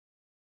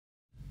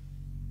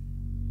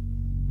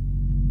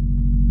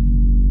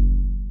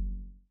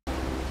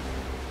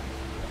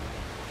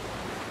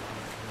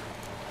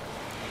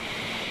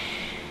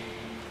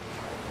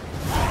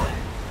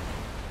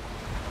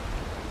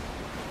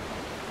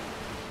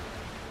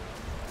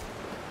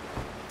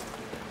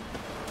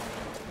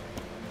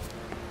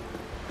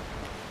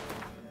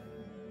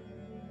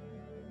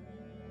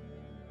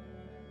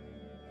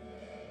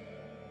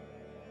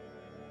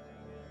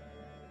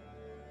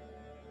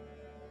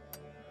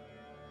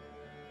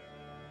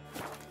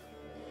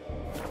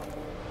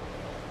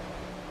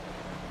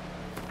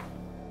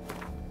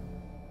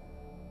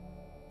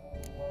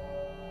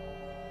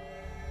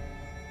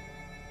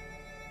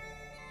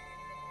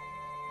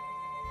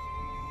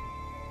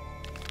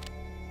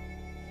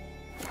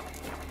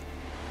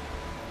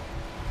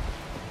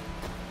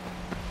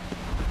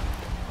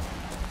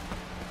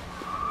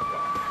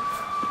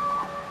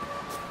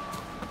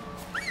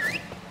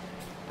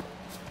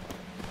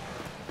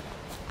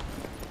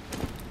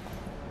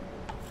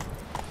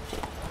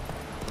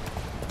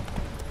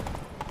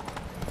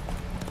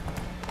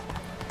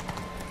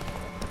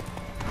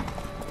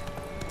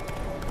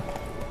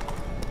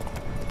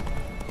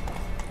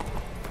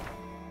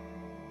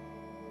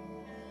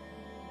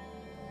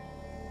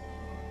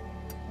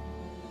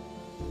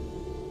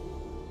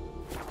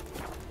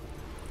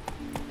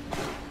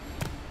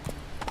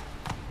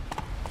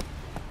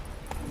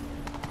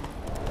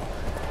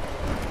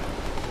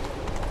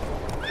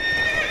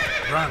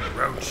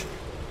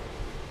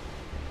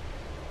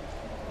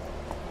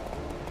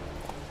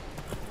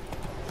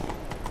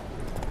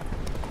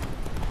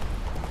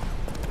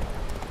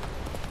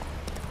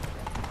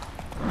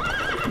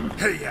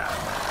Hey-ya!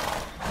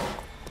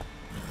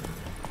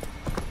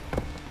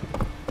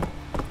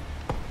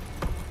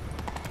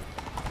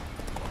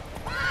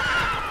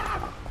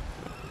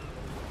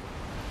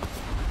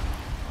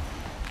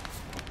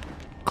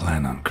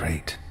 Clan on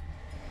Craite.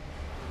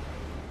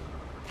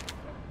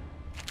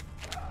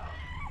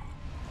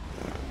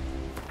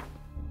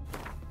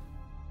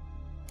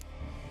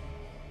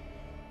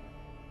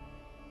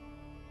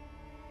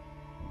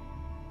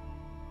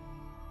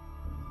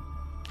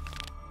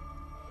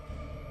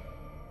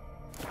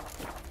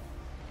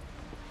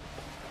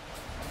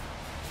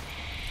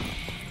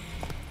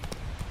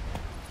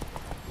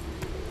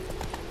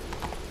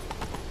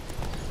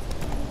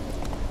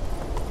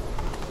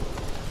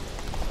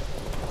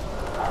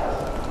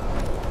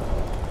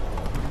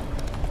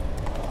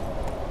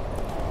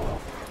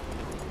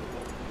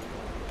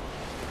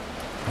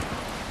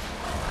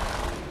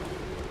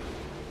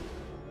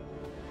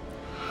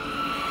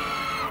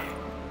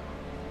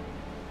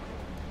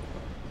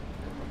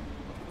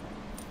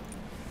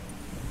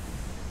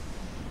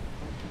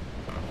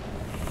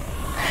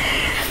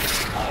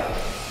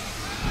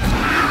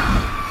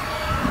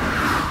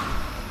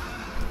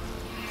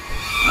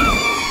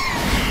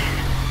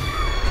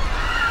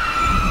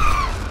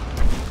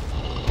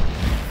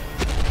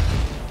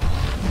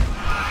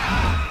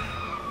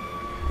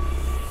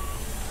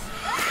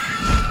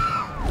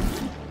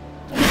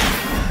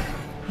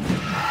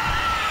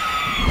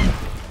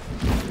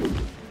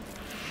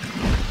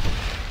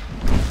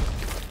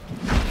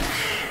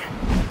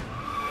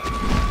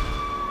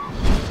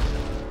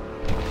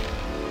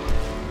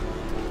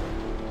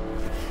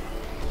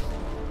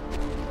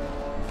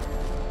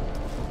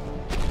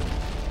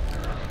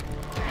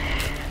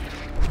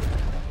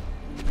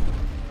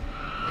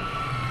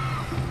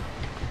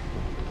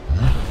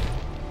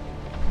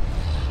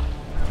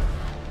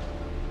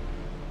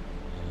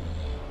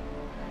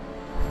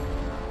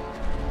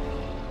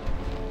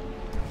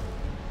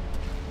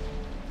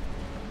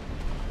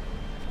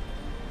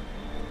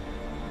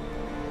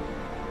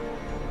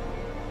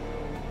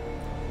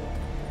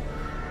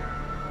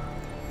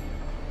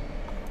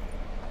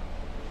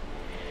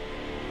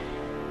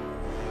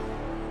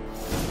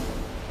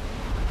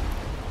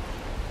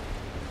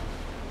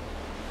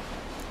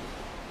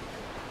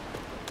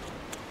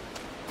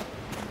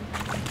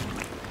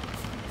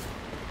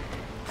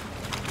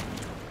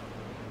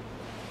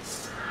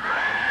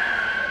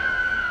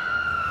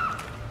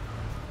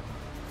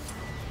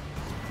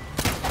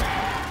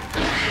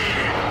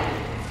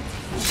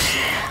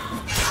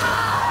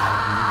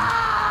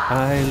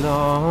 I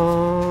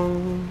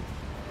long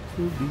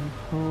to be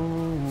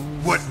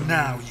home. What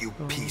now, you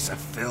piece of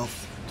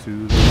filth?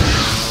 To the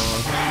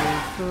Lord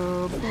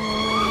of the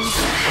bones,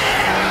 to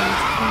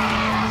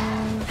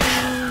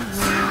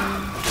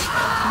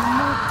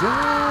my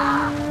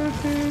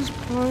with his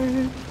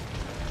pride,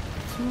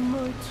 to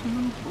my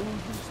temple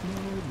his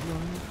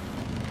life,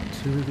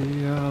 to the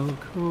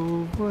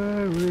alcove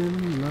wherein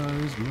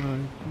lies my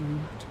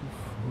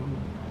beautiful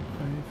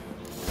wife.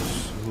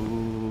 So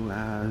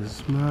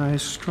as my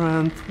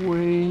strength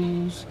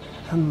wanes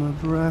and my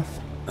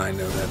breath. I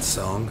know that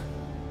song.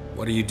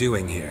 What are you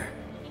doing here?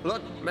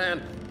 Look,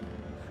 man.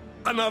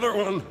 Another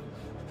one.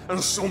 And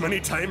so many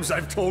times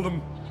I've told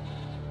him.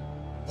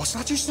 What's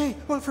that you say,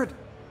 Wilfred?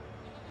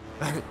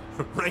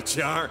 Right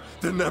you are.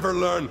 They never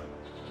learn.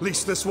 At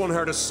least this one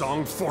heard a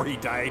song before he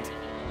died.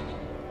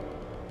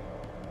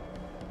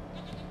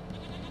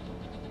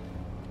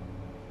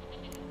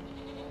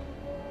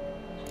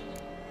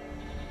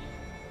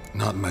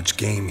 Not much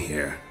game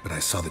here, but I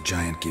saw the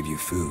giant give you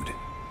food.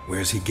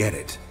 Where's he get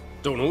it?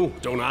 Don't know.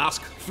 Don't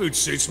ask. Food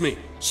suits me.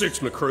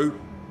 Suits my crew.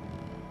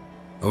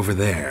 Over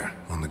there,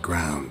 on the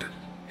ground.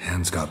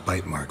 Hand's got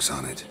bite marks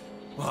on it.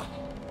 What?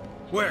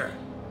 Where?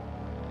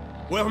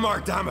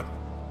 Hjalmar, damn it.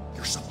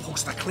 You're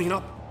supposed to clean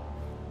up.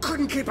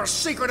 Couldn't keep a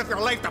secret if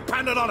your life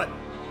depended on it.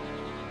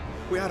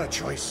 We had a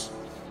choice.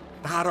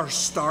 Dad or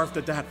starve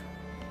to death.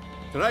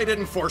 And I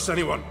didn't force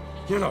anyone.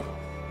 You know,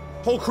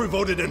 whole crew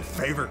voted in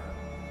favor.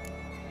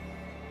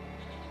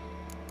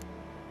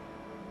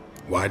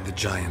 Why'd the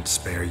giant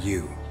spare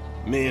you?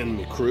 Me and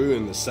my crew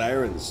and the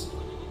sirens.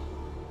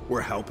 We're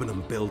helping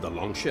him build a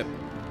longship.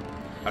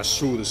 I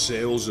sew the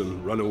sails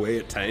and run away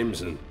at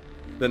times, and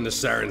then the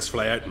sirens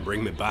fly out and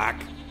bring me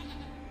back.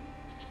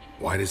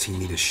 Why does he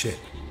need a ship?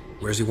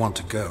 Where's he want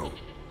to go?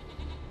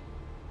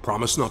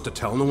 Promise not to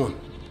tell no one.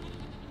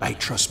 I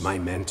trust my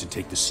men to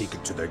take the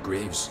secret to their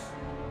graves.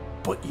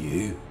 But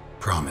you?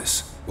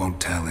 Promise, won't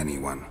tell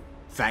anyone.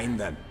 Fine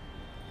then.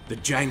 The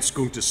giant's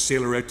going to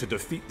sail her out to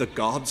defeat the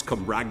gods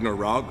come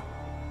Ragnarok.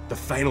 The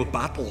final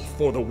battle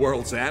for the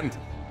world's end.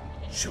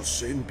 She'll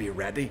soon be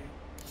ready.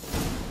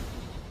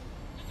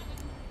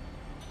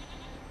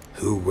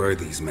 Who were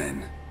these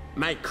men?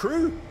 My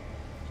crew.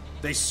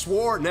 They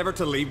swore never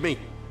to leave me.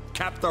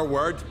 Kept their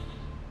word.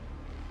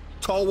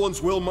 Tall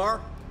one's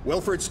Hjalmar,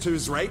 Wilfred's to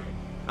his right,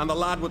 and the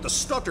lad with the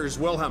stutter's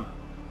Wilhelm.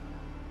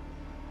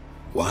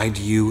 Why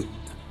do you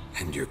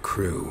and your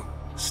crew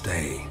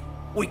stay?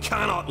 We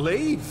cannot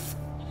leave.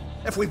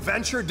 If we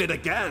ventured it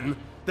again,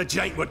 the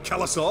giant would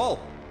kill us all.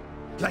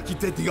 like you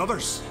did the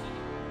others.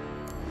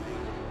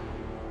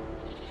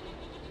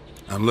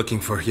 I'm looking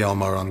for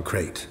Hjalmar on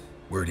Craite.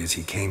 Word is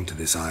he came to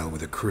this isle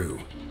with a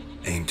crew,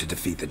 aimed to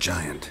defeat the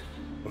giant.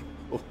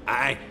 Oh,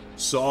 aye,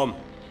 saw him,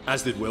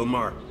 as did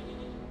Hjalmar.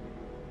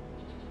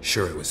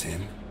 Sure it was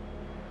him?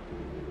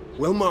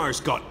 Hjalmar's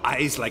got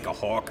eyes like a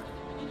hawk.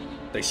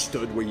 They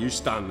stood where you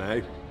stand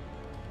now.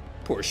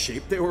 Poor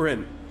shape they were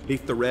in.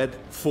 Neath the red,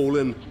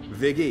 Folin,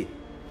 Viggy.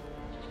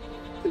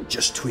 And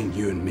just between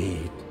you and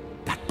me,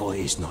 that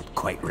boy's not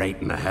quite right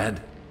in the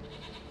head.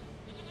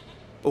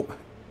 Oh,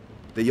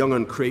 the young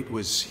on Craite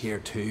was here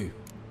too.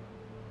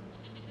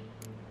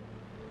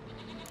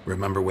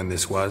 Remember when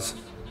this was?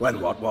 When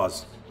what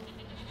was?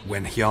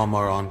 When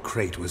Hjalmar on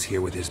Craite was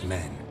here with his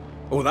men.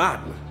 Oh,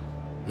 that?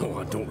 No,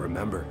 I don't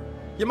remember.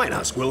 You might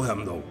ask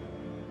Wilhelm, though.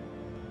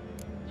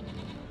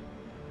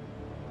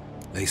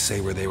 They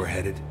say where they were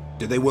headed?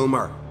 Did they,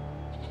 Hjalmar?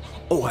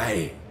 Oh,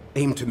 aye.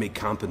 Aim to make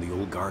camp in the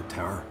old guard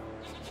tower.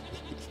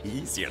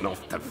 Easy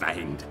enough to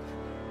find.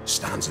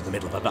 Stands in the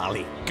middle of a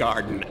valley.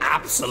 Garden,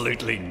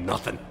 absolutely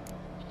nothing.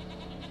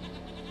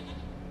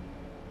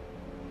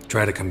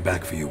 Try to come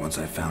back for you once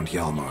I've found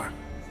Hjalmar.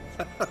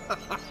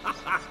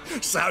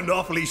 Sound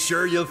awfully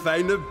sure you'll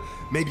find him?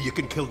 Maybe you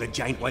can kill the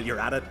giant while you're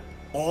at it.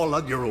 All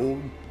on your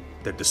own.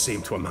 They're the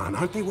same to a man,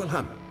 aren't they,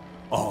 Wilhelm?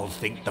 All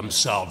think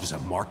themselves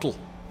immortal.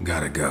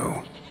 Gotta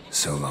go.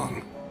 So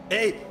long.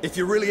 Hey, if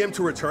you really aim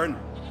to return,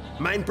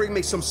 mind bring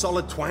me some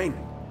solid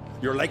twine.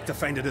 You're like to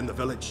find it in the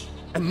village.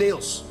 And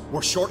nails.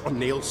 We're short on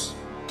nails.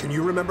 Can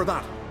you remember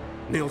that?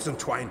 Nails and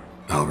twine.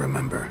 I'll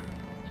remember.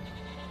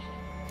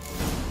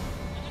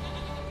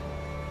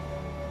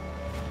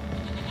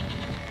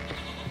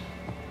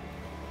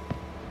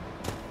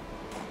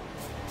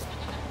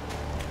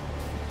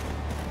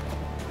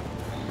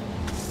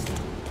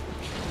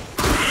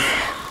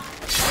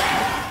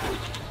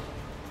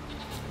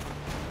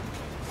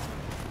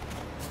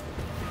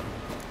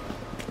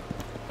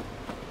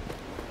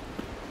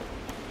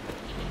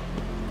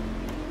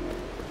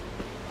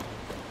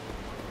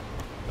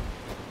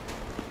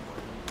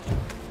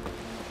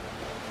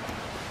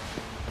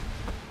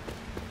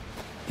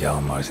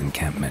 Hjalmar's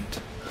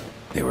encampment.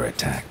 They were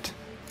attacked.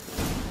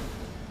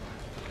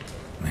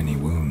 Many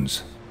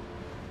wounds.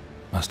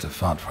 Must have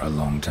fought for a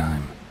long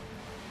time.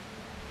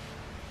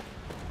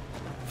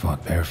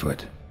 Fought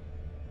barefoot.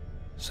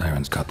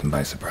 Sirens caught them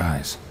by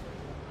surprise.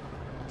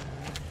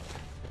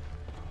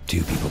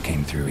 2 people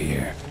came through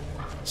here.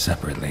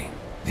 Separately.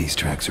 These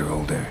tracks are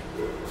older.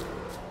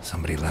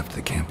 Somebody left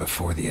the camp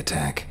before the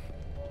attack.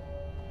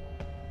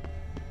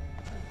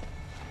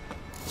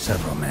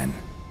 Several men.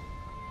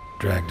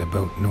 Dragged a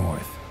boat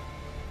north.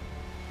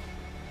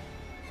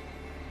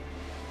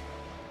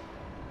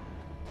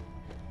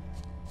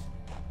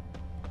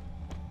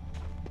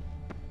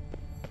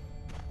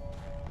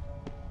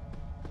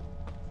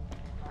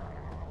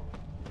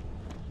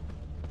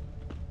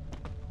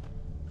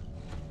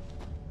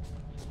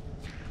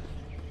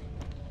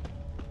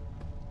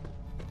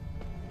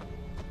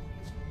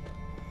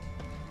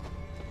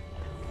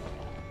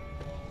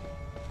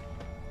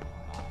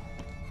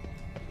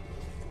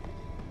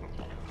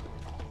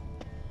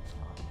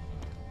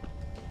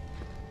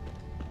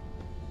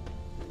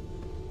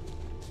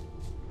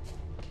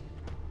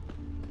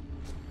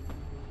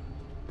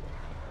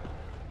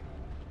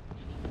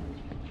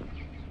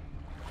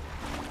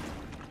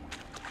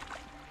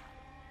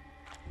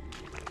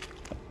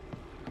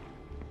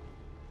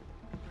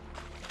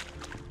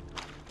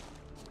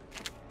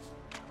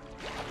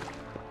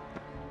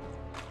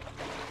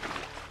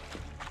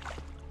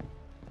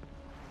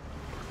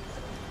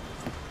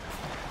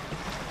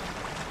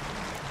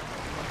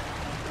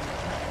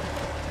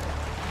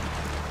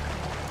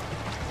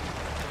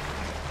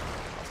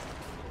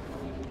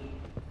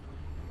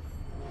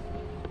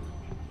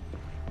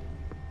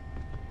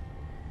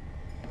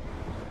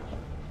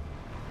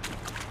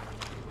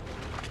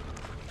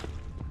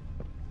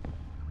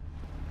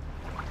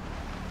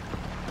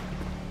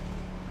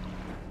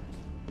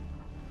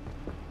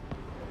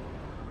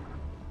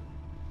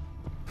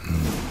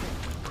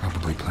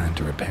 Plan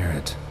to repair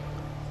it.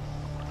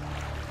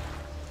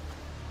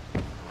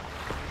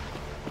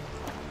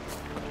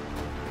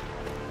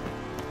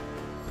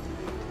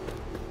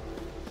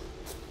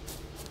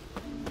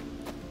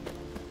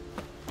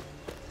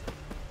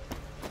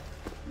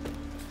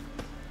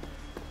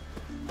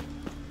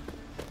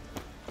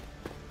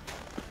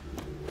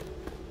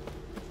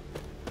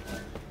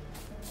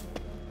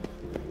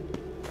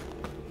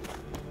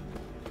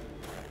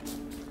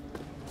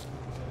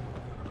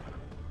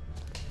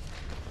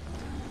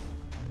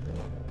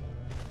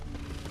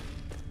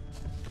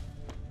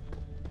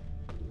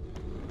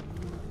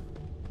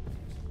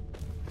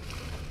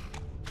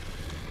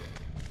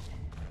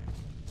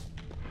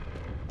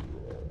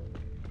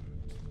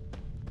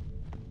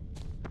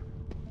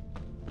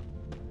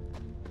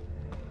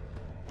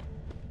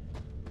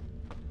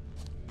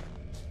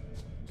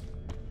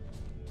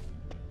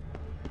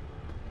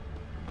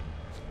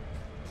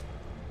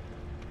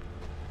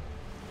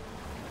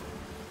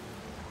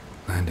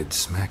 Landed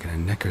smack in a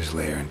necker's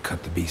lair and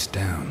cut the beast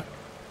down.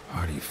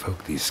 Hardy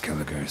folk, these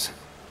Skelligers.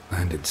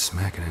 Landed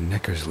smack in a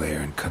Necker's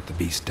lair and cut the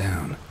beast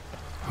down.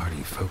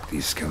 Hardy folk,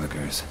 these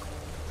Skelligers.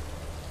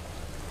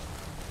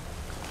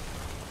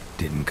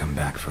 Didn't come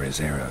back for his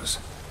arrows.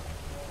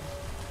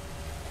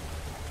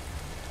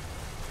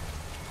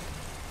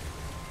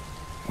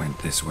 Went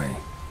this way.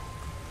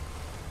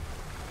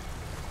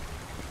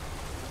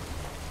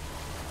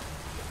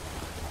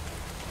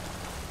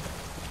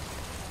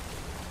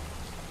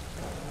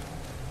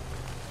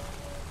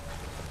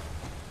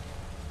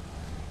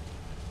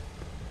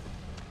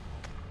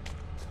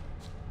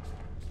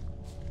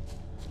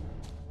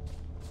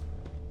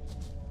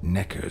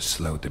 Neckers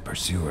slowed the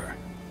pursuer.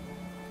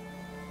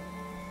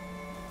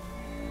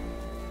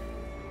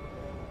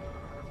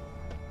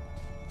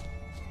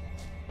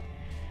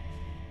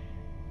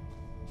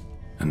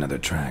 Another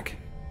track.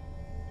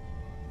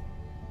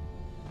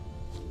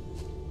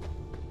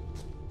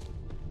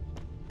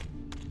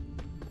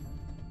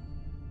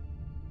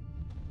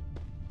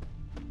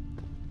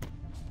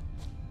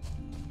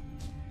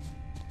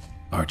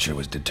 Archer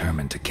was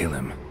determined to kill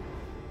him.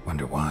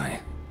 Wonder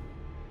why.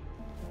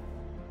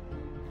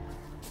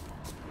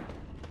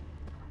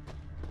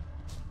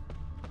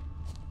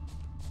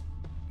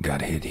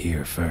 Got hit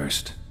here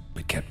first,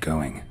 but kept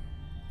going.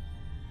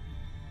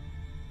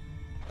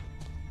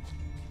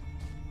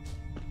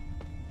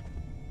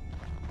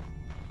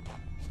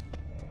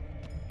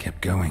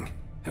 Kept going,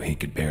 though he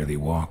could barely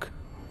walk.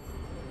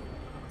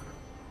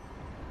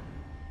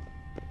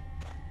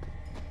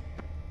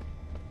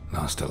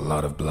 Lost a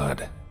lot of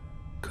blood.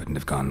 Couldn't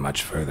have gone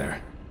much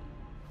further.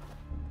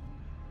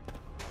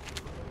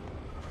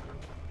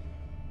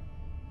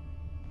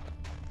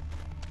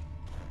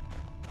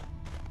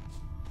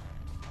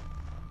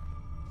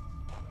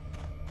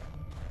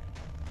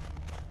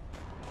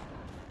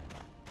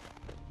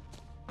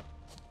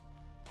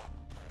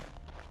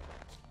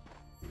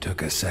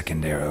 Took a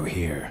second arrow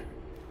here.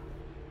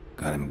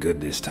 Got him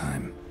good this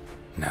time.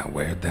 Now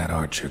where'd that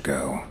archer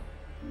go?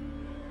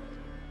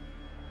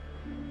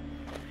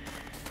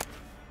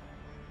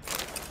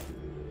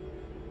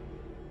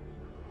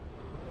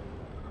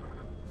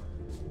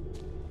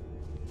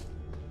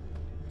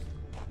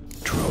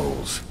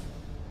 Trolls.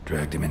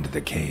 Dragged him into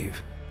the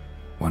cave.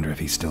 Wonder if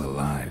he's still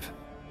alive.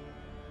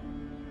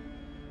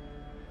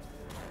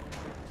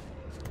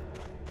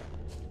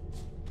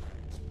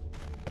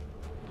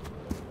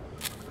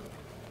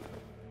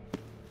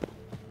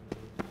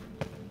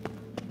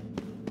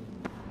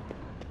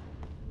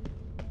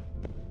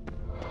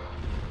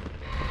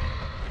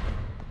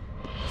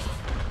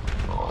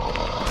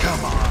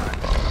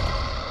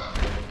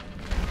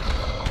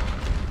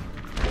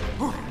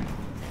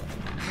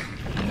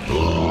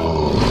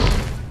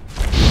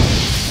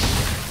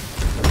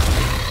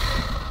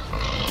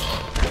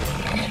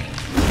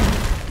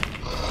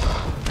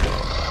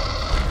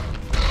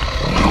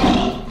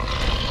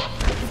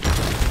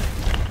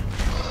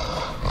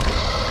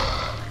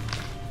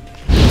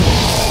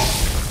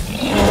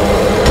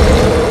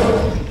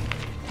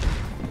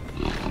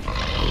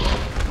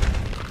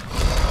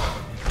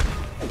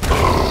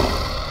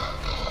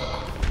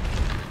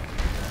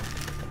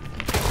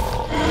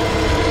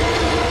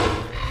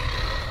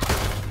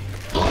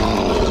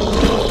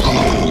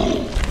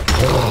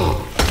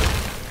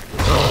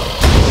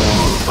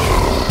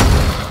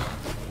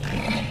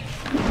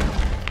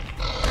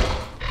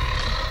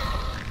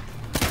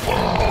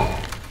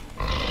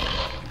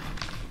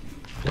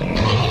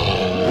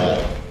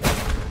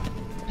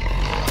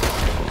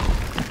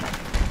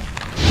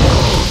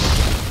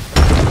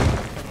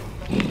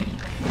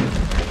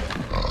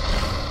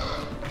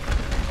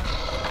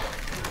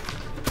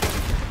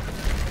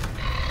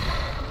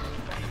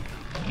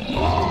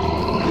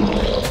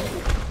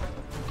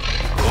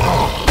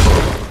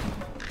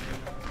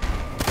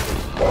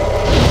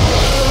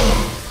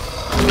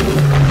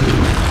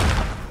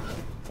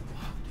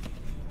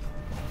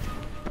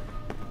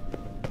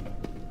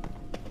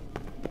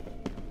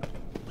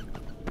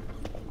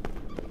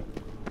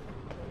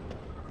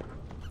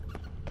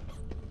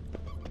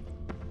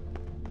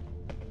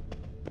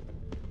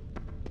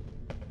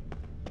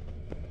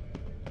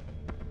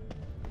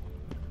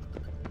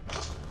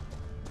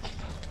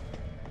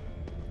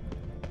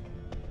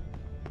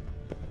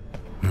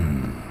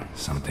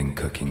 Something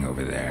cooking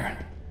over there.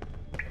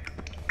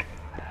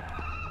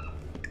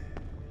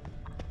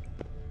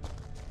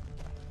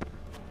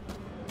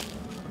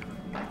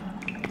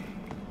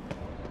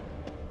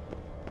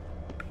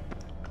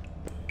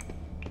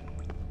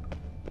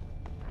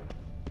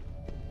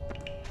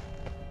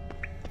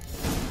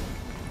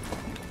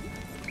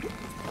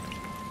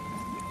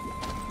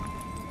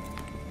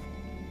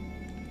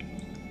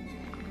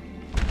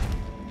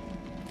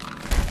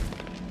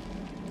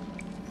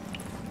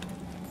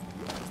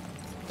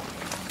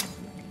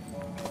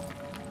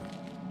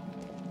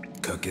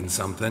 Cooking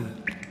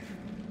something?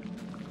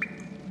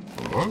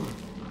 Huh?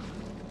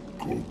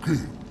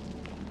 Cooking?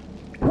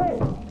 Hey!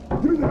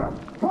 You there!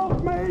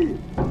 Help me!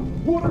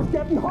 Water's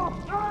getting hot!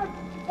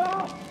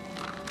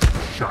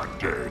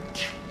 Shut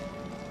it.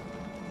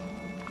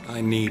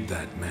 I need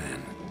that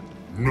man.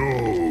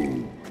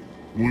 No.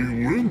 We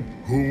went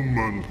home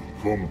and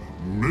from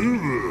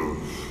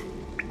mirrors.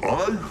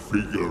 I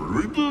figure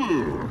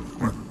riddle.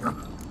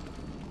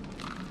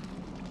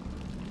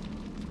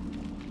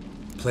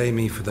 Play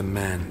me for the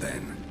man,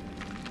 then.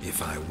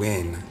 If I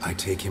win, I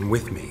take him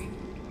with me.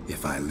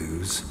 If I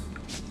lose,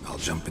 I'll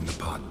jump in the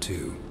pot,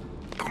 too.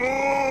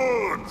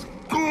 Good!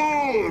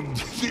 Good!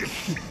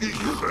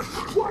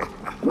 What?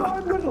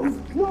 9 riddles!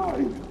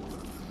 9!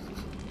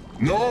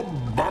 No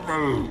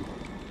bubble!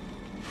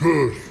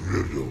 First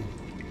riddle.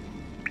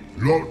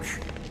 Lots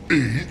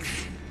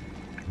eats,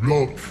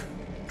 lots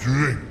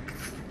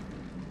drinks.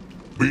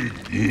 Big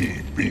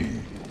E, B.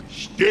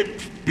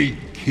 Steps big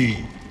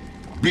key.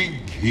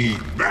 Big key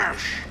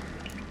bash.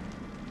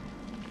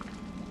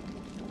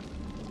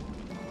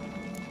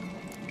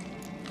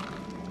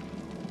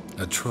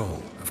 A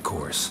troll, of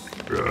course.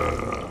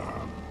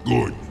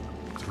 Good,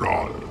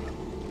 troll.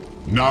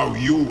 Now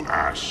you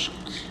ask.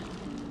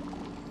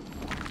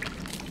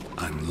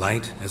 I'm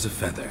light as a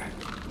feather,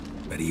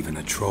 but even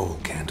a troll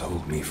can't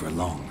hold me for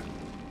long.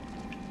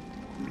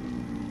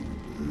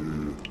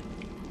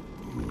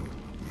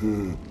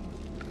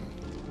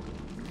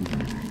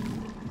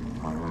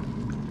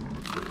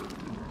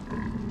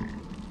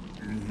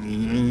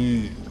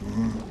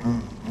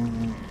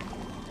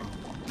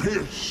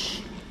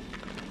 Piss.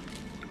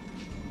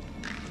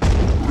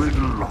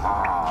 Riddle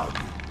hard.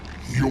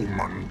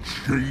 Human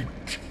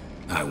cheat.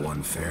 I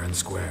won fair and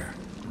square.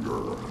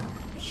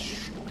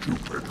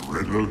 Stupid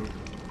riddle.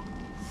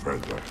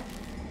 Feather.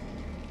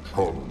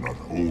 Troll not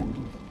hold.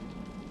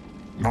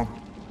 Not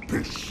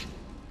piss.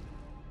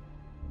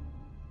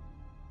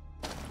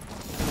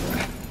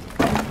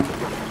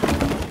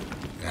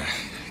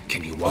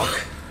 Can you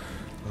walk?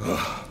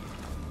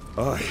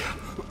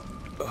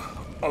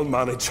 I'll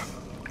manage.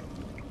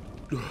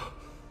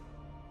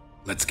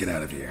 Let's get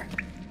out of here.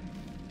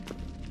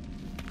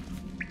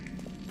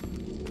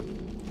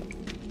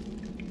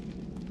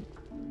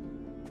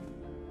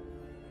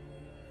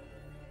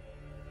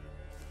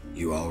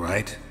 You all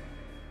right?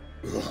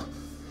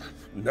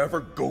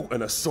 Never go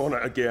in a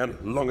sauna again,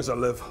 long as I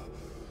live.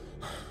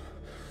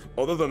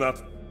 Other than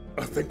that,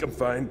 I think I'm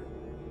fine.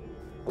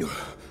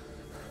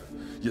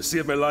 You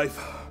saved my life.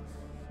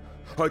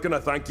 How can I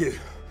thank you?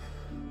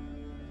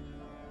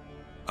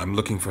 I'm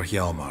looking for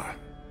Hjalmar.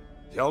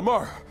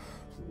 Hjalmar?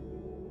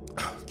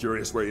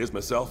 Curious where he is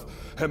myself.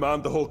 Him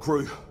and the whole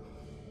crew.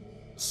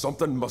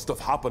 Something must have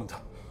happened.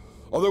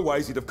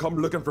 Otherwise he'd have come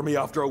looking for me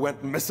after I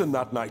went missing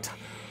that night.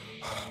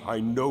 I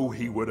know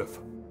he would have.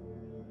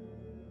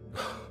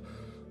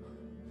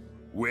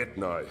 Wait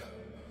now.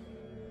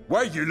 Why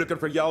are you looking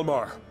for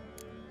Hjalmar?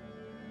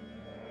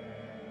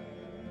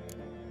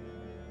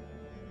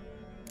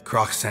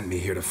 Crach sent me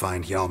here to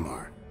find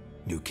Hjalmar.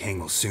 New king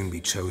will soon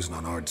be chosen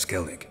on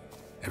Urskar.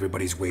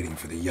 Everybody's waiting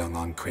for the young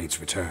on Craite's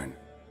return.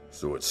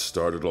 So it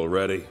started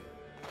already.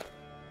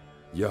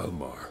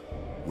 Hjalmar,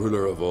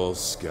 ruler of all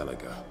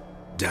Skellige.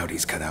 Doubt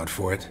he's cut out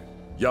for it.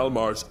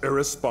 Hjalmar's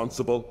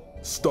irresponsible,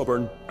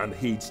 stubborn, and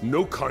heeds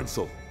no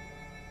counsel.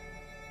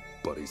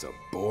 But he's a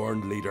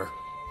born leader.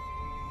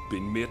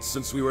 Been mates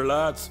since we were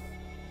lads.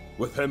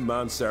 With him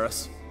and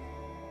Sirens.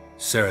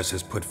 Sirens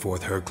has put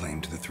forth her claim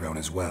to the throne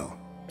as well.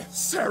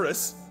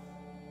 Sirens?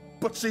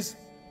 But she's...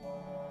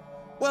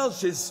 well,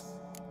 she's...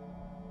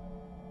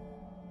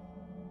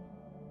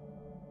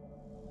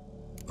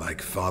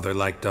 Like father,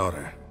 like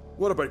daughter.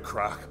 What about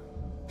Crach?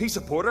 He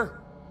support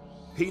her?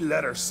 He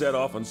let her set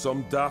off on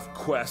some daft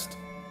quest.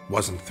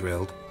 Wasn't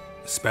thrilled,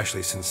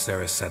 especially since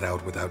Sarah set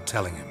out without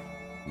telling him.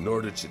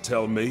 Nor did she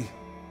tell me.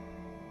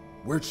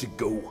 Where'd she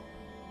go?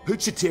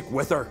 Who'd she take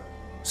with her?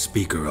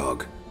 Speaker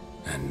Og,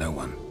 and no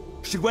one.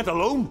 She went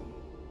alone?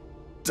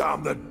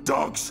 Damn the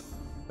dogs!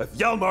 If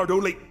Hjalmar'd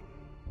only...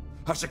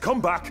 Has she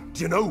come back,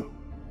 do you know?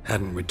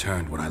 Hadn't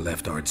returned when I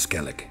left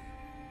Urskar.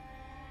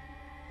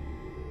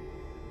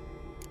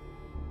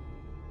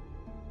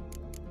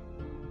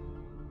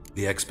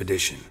 The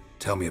expedition.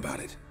 Tell me about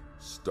it.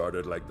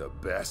 Started like the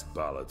best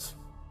ballads.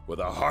 With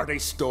a hearty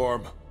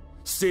storm.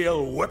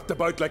 Sail whipped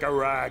about like a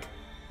rag.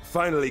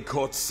 Finally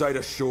caught sight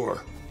of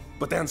shore.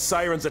 But then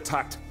sirens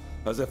attacked,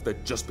 as if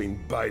they'd just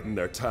been biding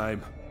their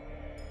time.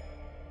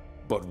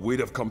 But we'd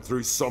have come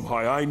through somehow,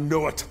 I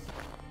know it.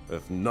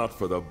 If not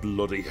for the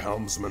bloody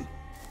helmsman.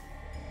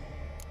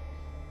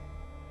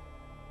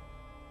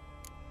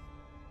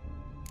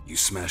 You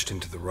smashed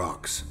into the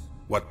rocks.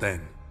 What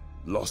then?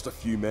 Lost a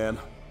few men.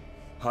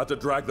 Had to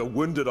drag the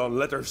wounded on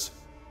litters.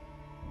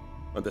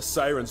 And the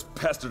sirens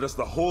pestered us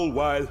the whole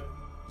while.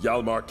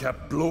 Hjalmar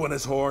kept blowing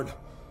his horn.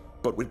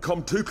 But we'd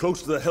come too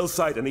close to the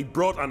hillside and he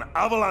brought an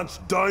avalanche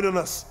down on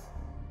us.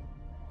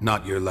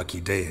 Not your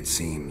lucky day, it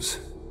seems.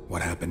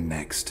 What happened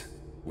next?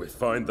 We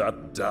found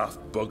that daft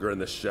bugger in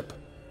the ship,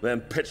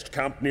 then pitched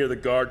camp near the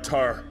guard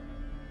tower.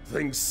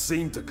 Things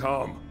seemed to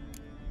calm.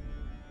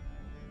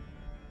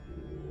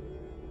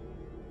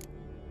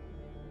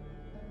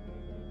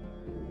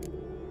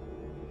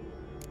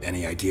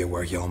 Any idea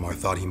where Hjalmar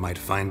thought he might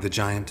find the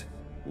giant?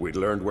 We'd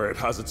learned where it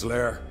has its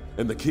lair,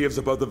 in the caves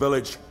above the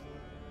village.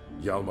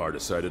 Hjalmar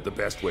decided the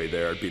best way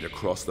there would be to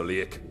cross the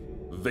lake.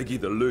 Viggy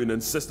the Loon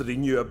insisted he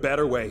knew a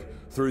better way,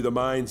 through the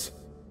mines.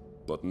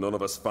 But none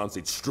of us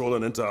fancied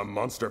strolling into a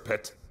monster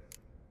pit.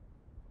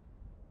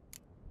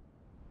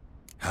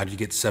 How'd you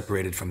get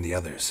separated from the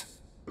others?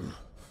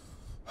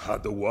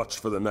 Had to watch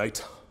for the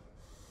night.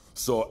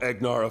 Saw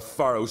Egnar of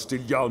Pharaoh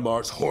steal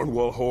Hjalmar's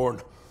Hornwall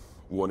horn,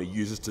 one he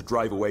uses to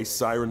drive away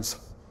sirens.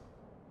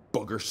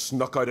 Bugger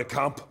snuck out of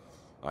camp.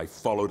 I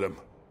followed him.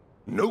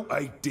 No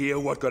idea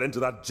what got into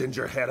that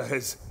ginger head of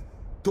his.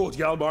 Told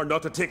Hjalmar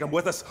not to take him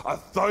with us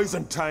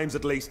 1,000 times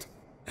at least.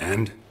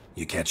 And?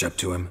 You catch up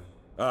to him?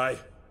 Aye.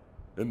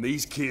 In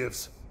these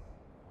caves.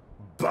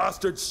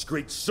 Bastard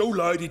screeched so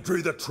loud he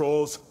drew the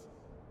trolls.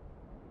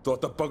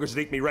 Thought the buggers would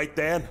eat me right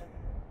then.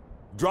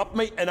 Dropped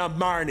me in a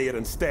marinade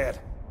instead.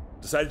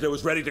 Decided I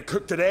was ready to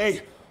cook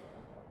today.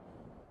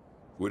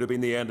 Would have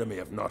been the end of me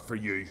if not for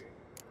you.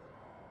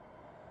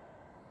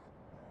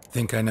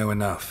 Think I know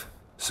enough.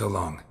 So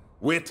long.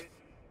 Wait.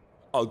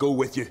 I'll go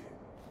with you.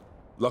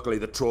 Luckily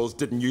the trolls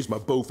didn't use my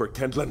bow for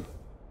kindling.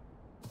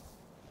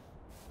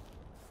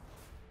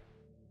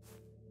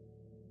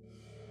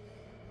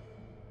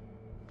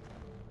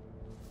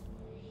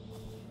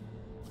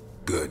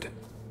 Good.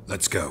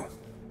 Let's go.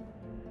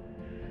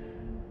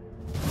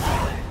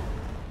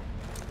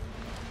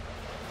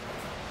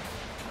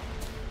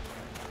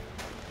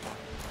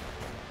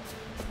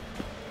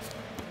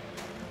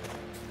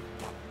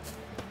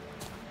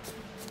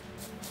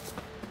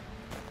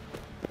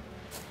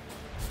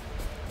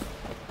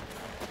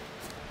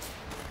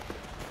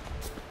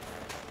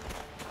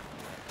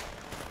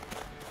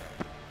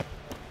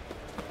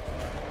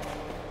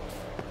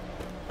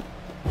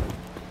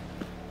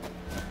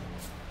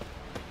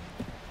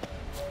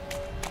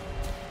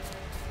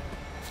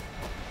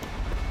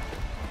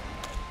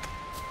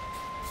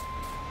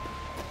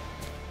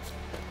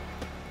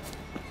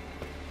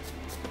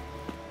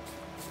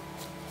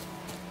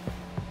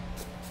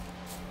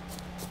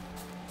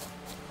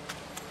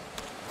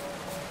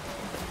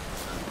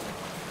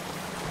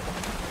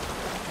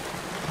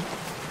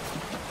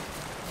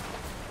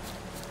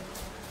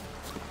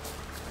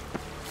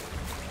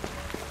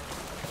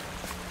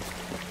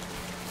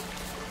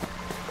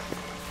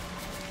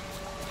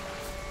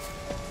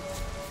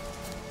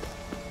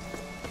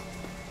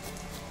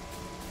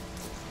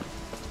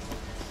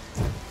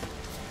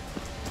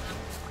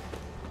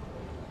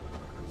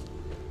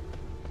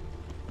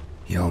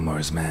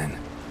 Hjalmar's man.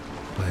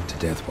 Bled to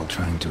death while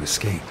trying to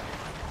escape.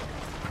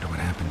 Wonder what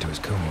happened to his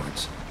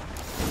cohorts.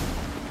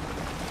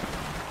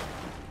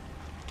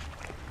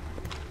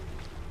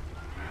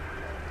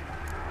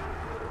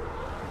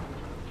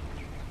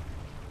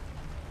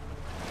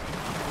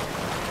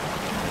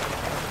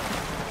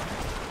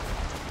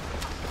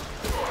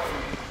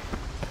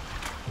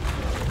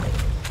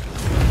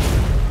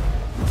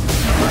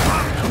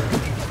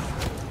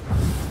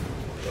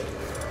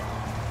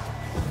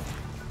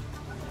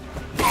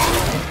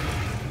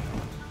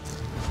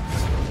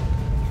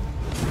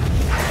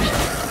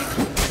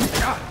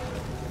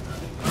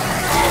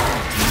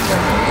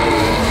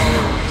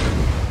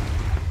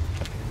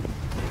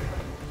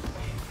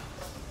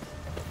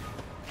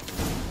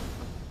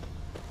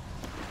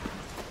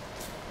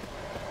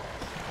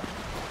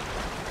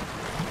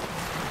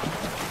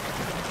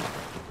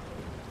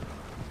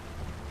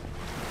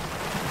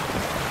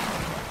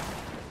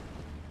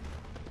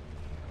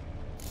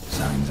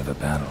 Of a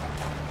battle.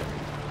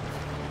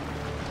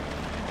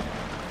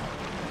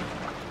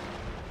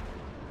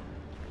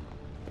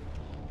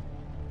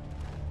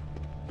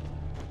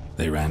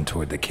 They ran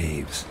toward the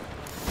caves.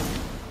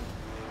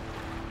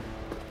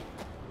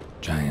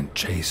 Giant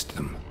chased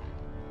them.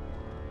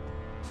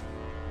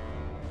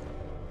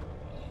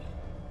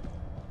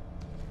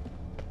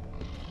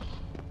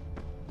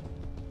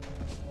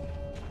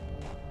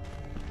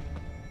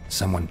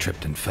 Someone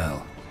tripped and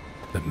fell,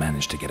 but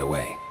managed to get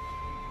away.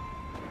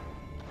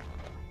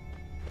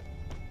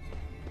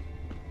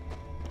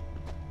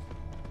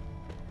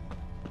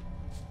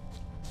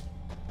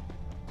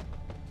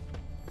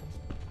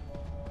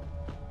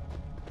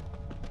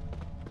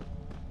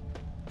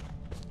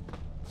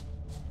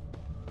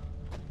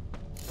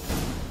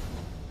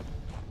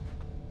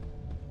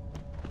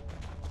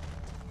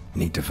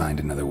 Need to find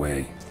another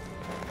way.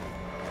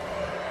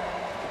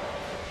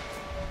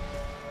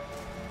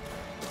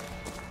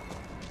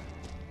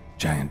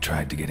 Giant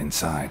tried to get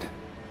inside.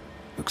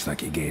 Looks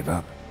like he gave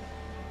up.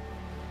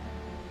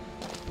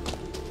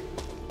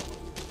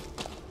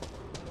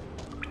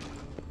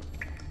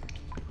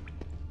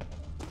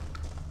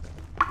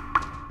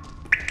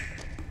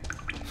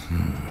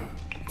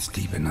 It's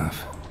deep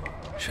enough.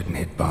 Shouldn't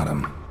hit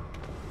bottom.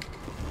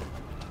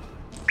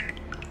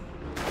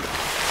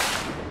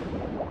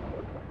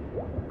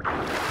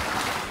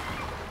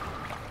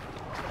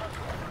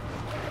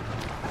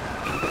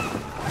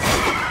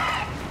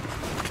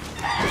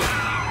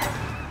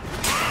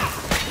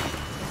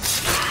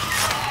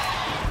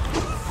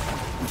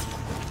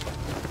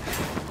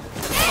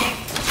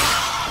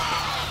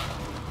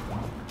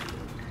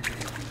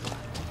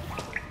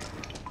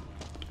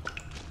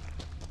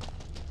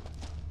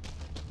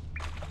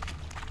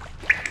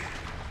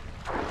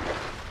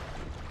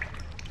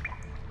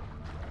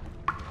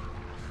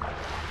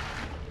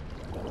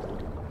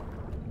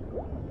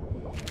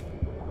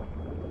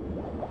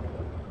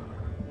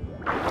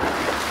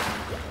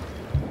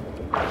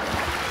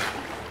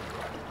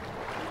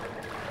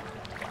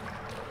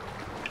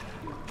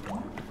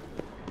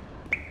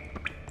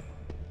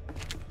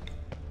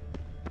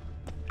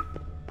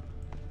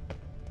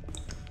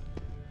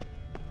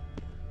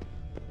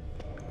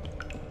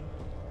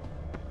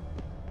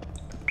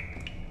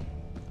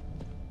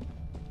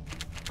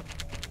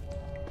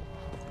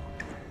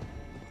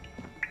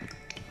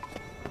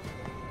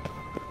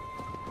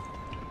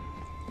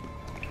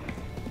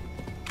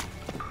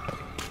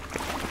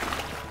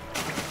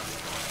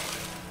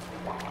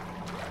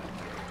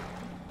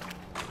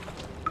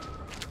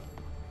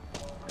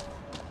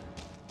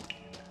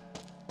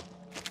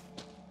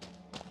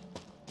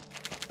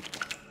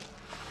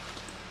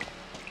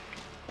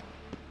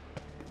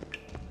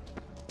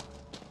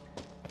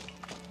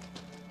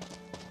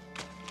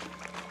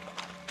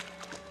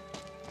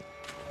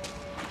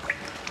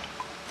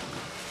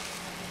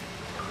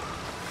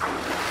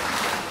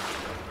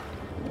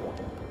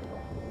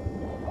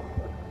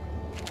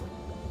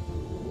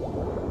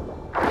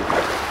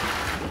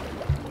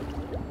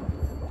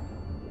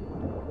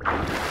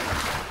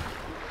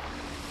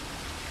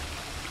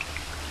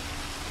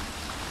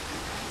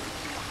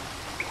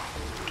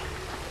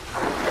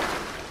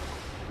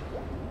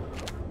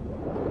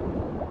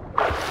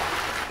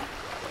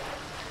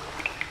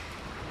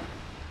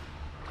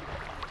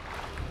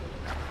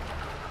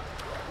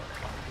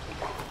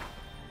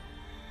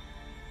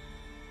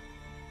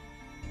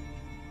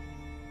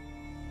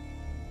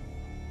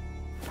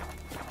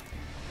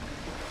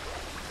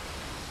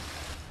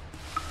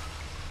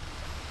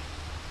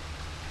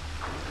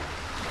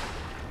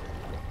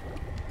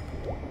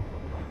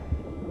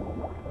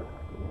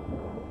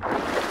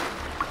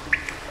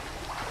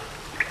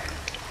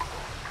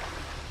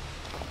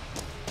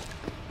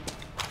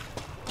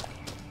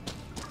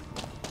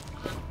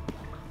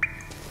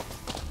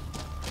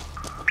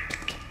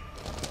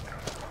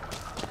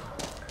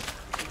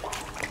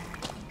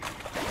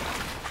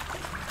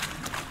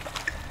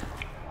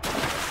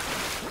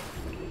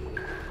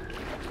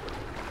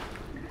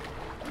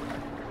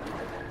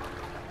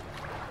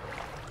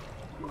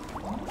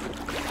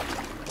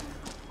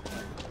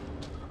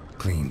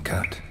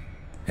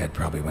 It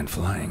probably went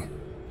flying.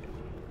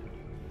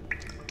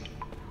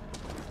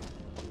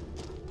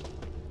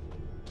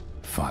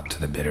 Fought to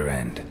the bitter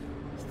end.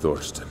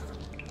 Thorsten.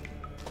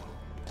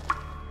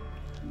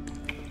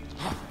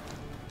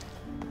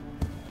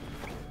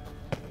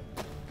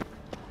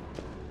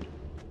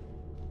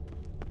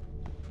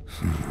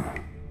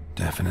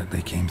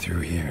 Definitely came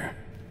through here.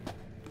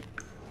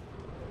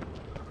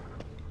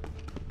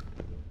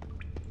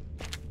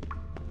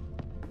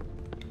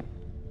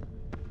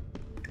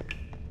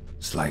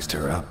 Sliced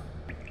her up.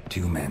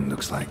 2 men,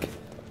 looks like.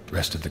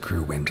 Rest of the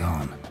crew went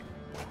on.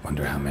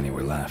 Wonder how many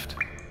were left.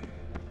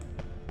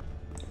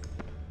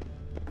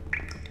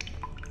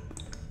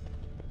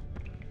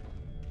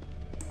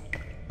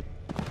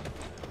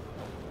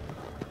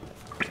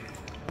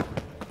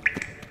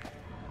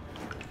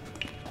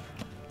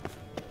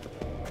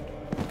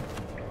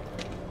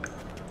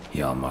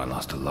 Hjalmar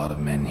lost a lot of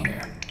men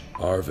here.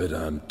 Arvid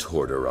and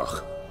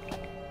Torderach.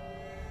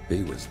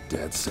 He was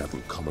dead set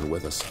on coming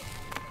with us.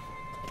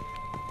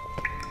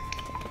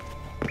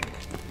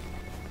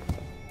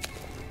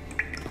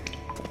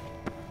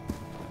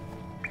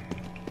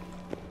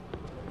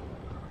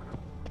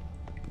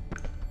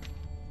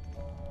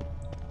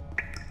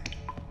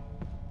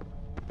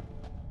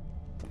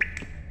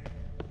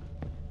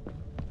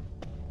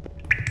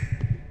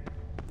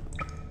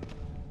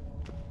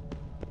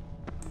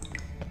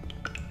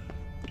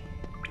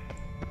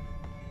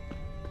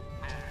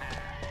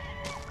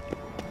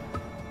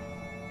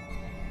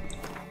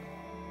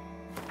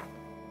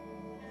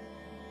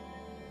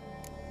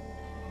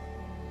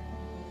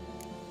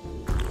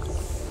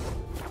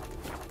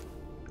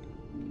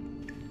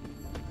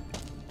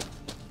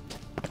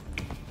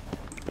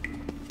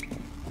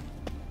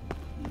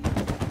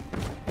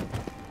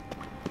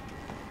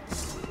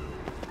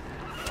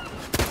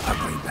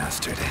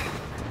 Bastard.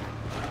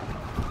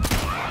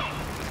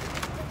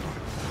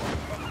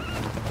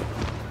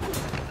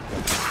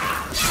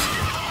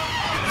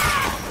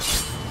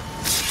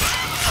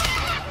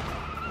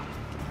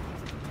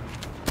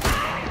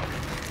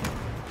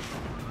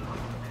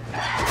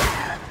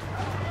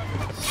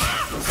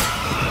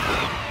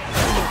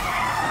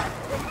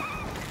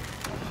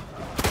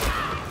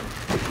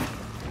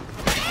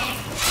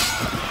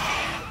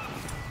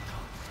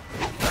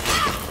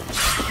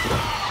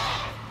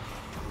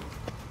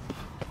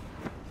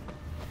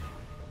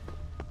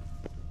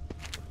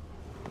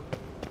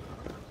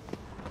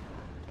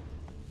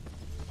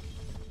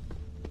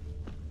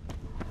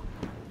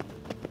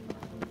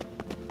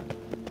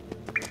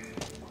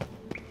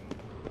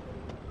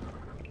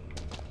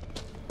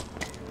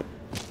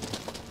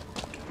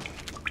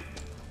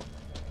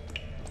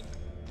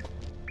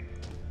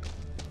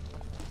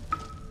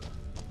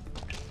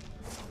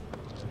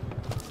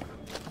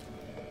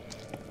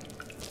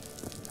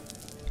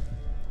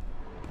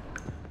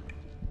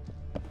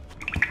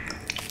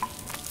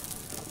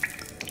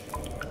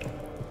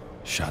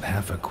 Shot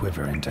half a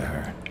quiver into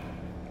her.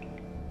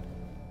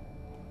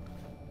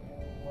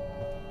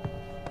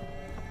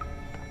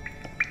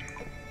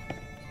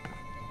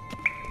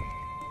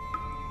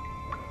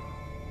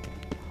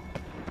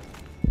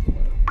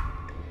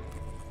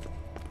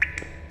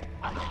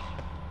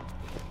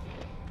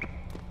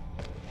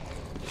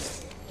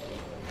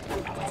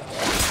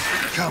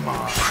 Come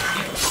on.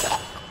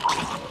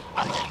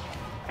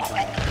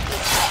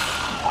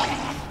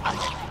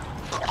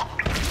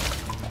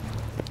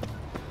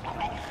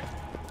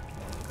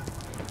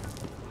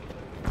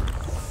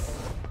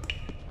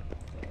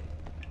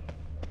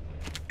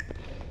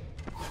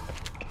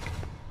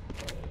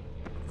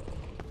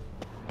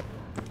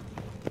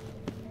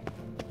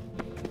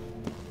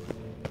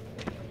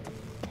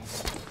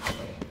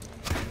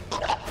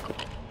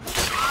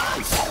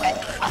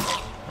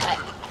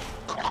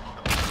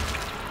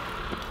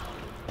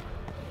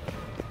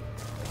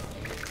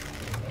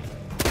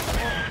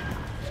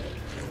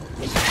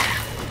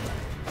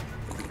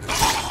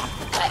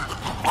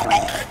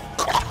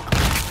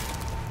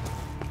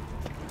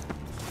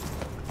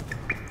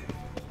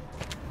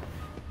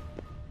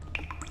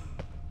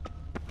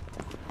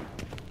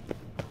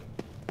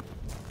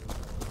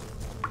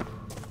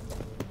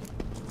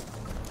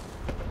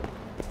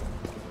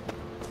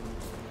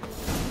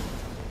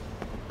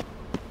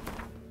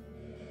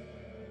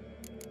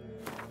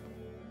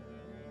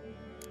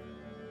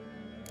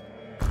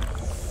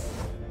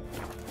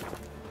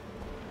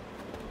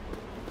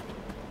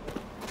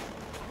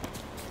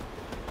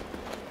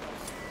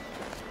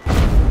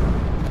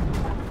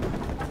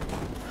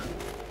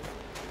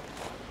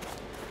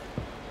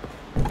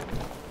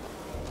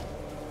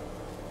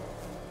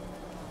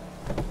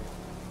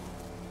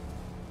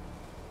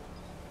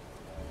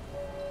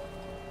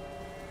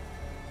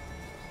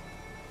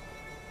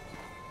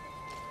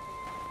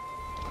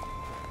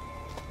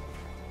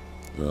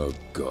 Oh,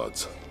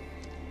 gods.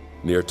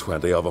 Near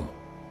 20 of them.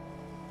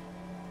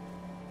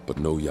 But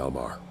no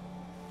Hjalmar.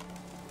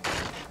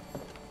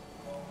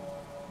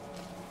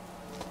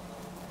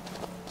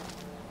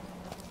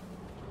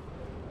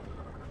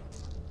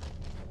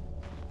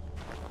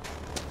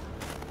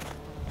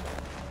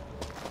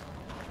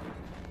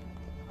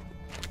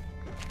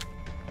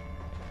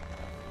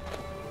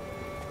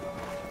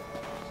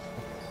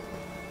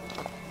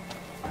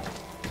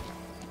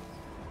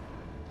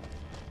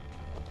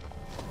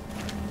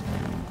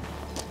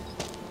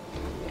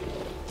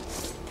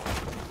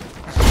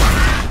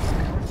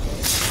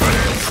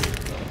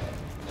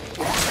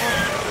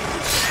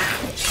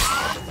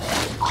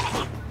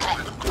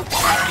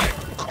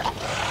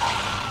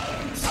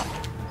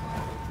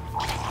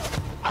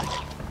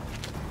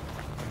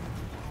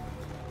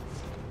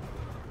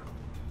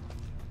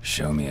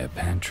 Show me a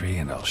pantry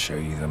and I'll show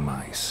you the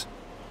mice.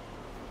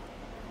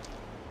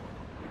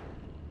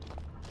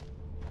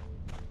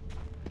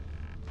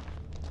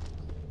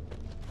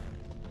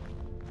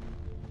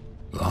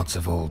 Lots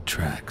of old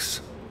tracks.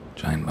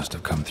 Giant must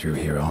have come through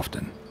here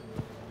often.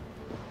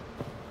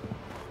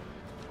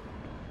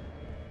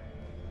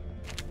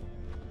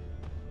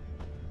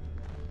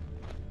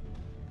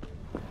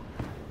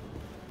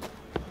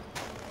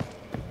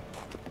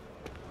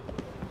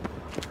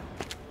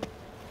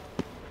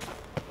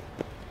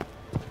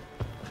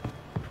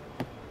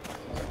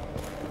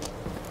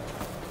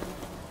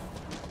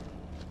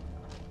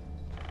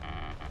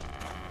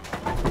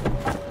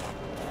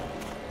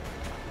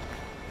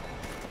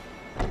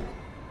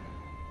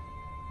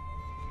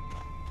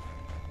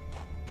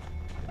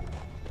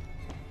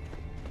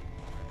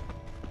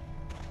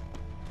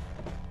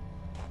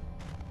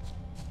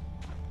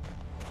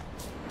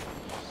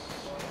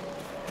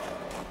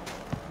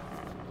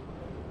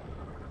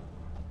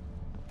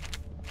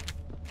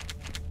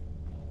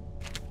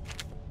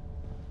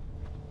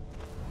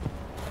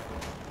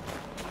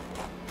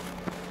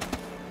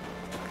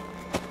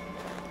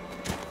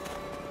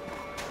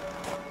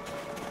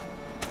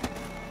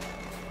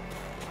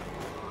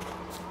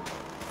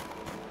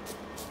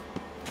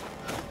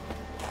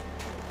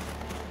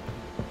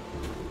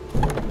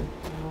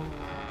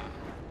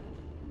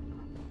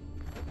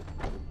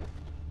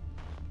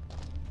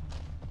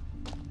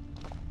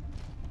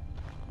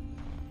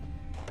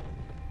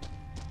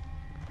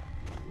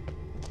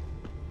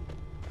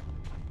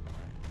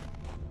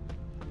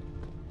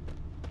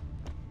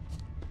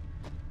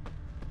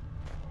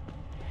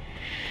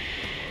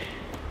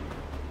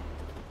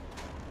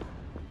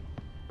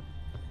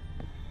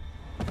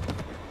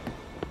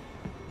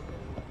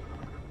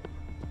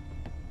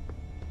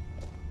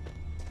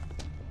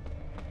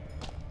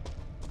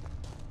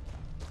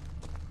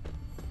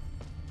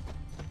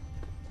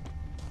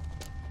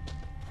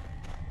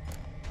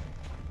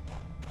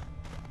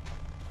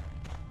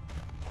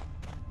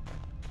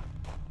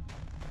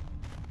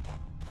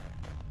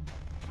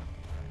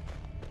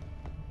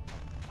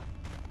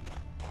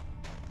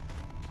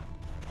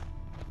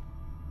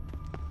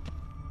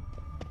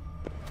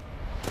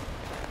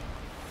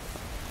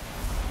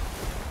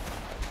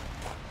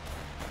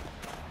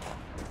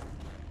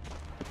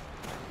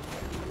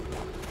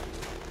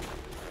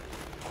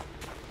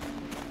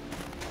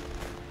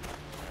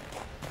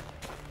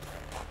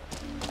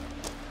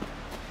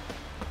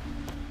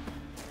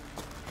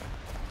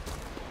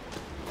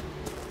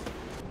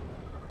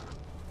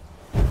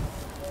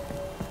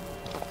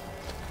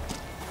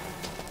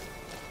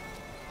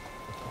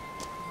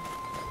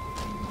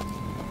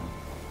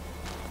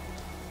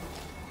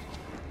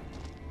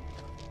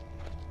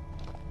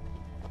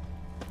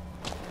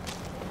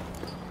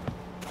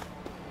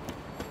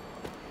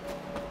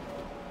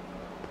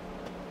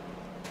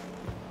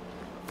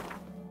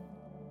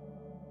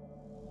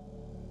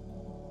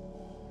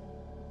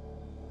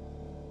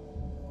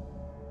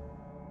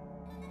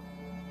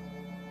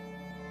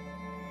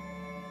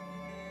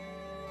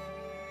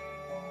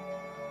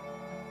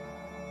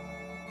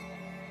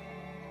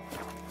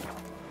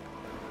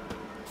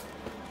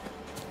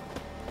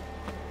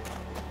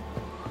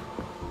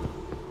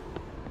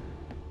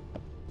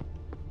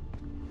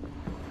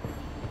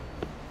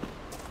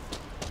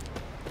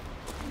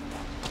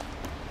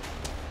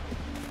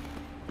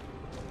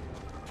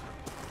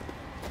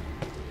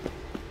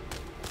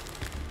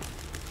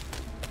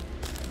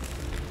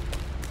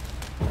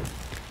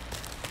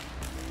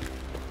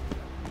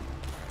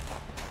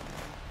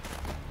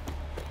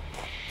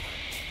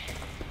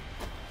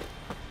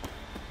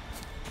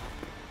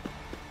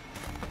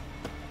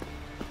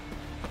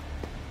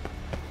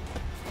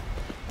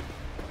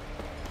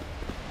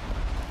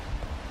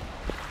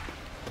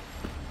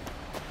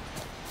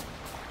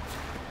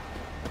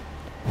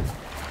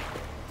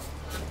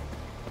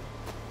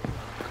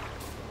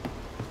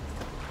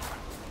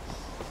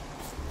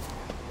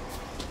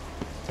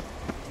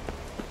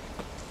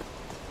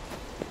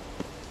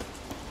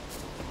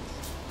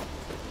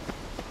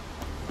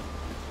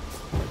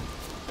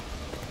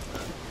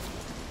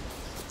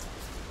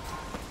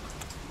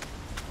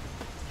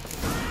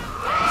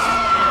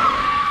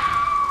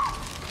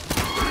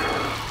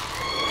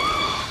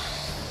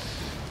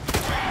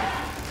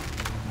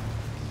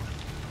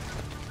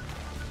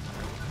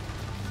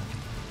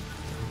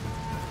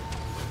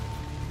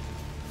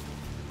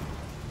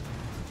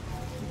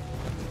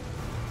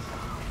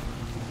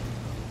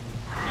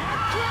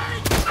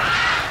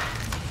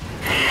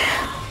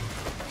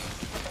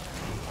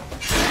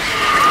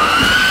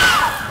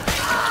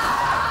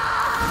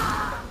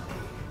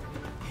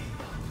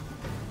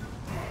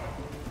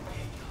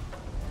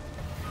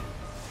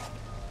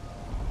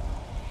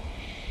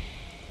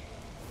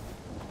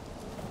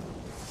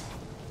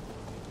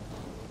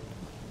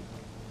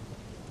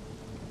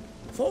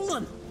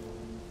 Fallen!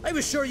 I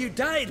was sure you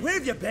died. Where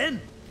have you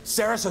been?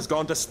 Ceres has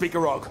gone to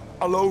Speakerog,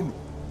 alone.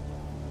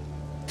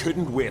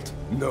 Couldn't wait,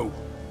 no.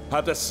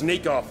 Had to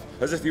sneak off,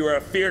 as if you were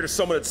afeard that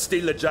someone would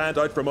steal the giant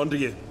out from under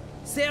you.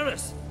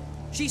 Ceres?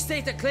 She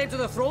staked a claim to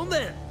the throne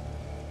then?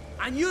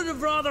 And you'd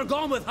have rather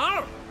gone with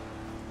her?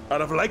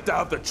 I'd have liked to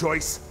have the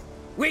choice.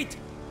 Wait!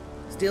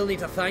 Still need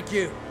to thank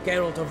you,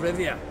 Geralt of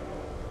Rivia.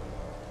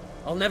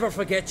 I'll never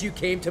forget you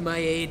came to my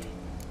aid.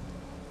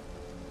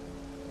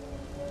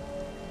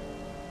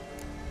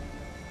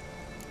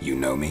 You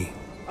know me?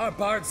 Our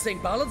bards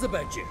sing ballads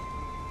about you.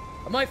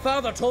 And my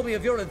father told me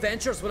of your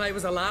adventures when I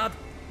was a lad.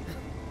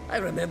 I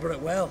remember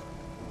it well.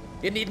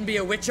 You needn't be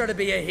a witcher to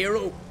be a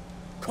hero.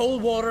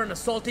 Cold water and a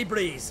salty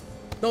breeze.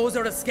 Those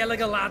are a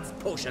Skellige lad's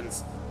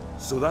potions.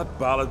 So that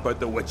ballad about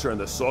the Witcher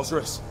and the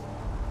Sorceress,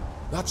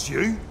 that's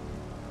you?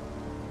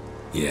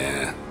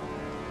 Yeah.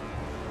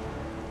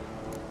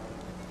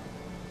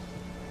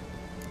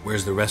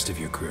 Where's the rest of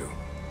your crew?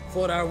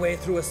 Fought our way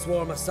through a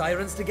swarm of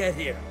sirens to get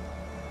here.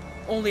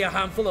 Only a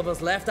handful of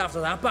us left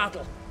after that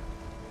battle.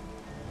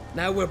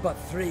 Now we're but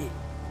 3.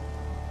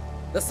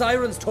 The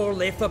sirens tore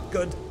Leif up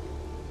good.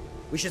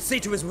 We should see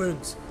to his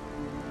wounds.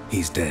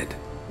 He's dead.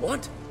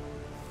 What?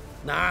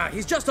 Nah,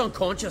 he's just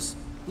unconscious.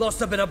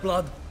 Lost a bit of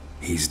blood.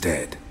 He's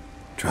dead.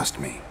 Trust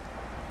me.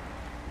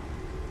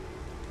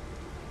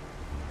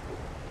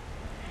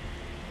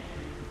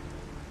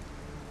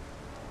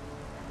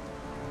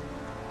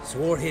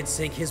 Swore he'd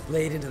sink his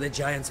blade into the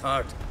giant's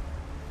heart.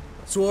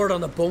 Swore it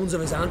on the bones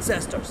of his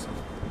ancestors.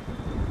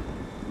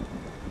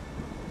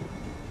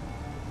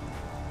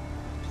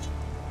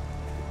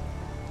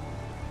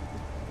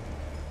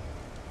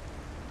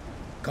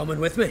 Coming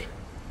with me?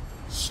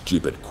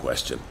 Stupid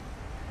question.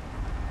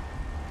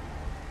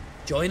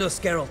 Join us,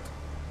 Geralt.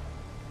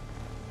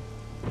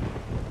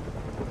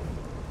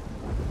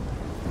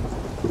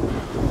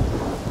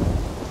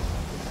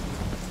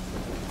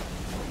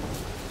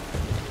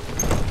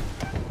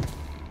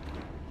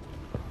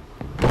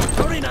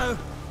 Hurry now!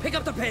 Pick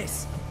up the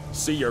pace!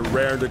 See you're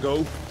raring to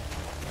go?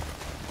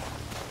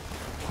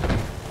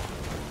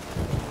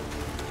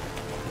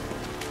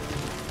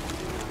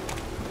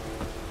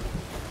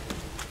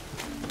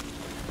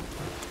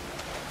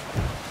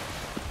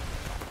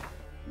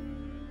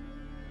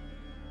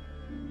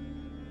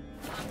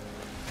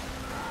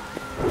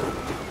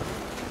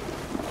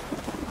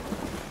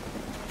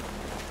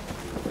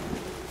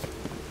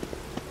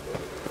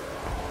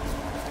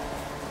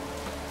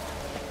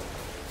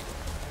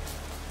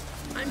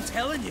 I'm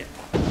telling you,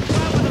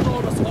 grab with the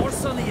lord's horse,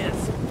 son he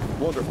is.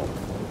 Wonderful.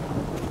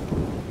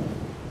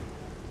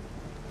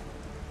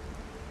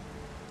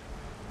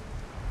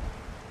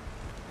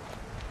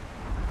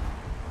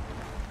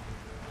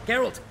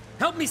 Geralt,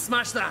 help me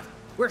smash that.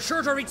 We're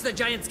sure to reach the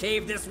giant's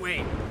cave this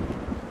way.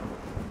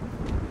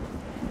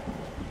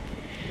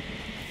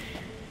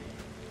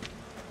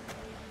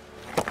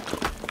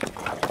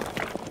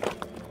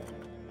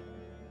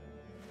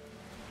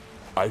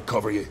 I'll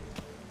cover you.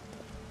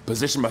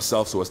 Position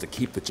myself so as to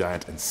keep the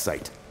giant in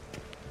sight.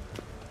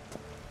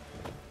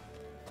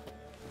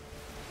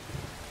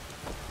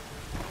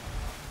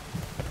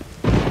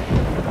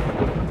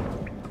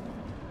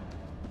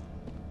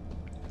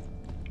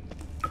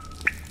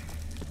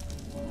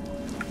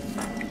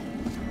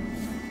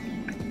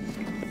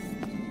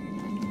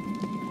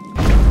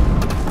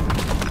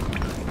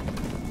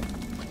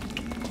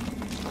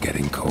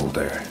 Getting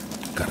colder.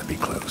 Gotta be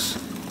close.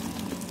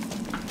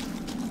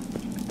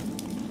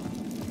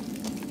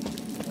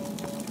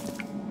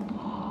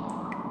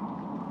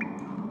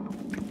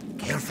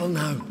 Careful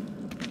now.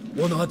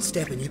 One odd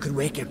step and you could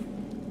wake him.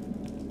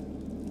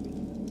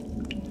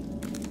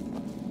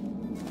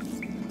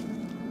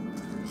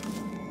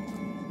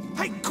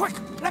 Hey, quick!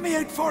 Let me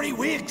out before he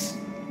wakes!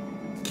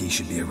 Key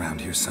should be around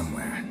here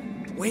somewhere.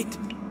 Wait.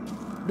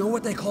 Know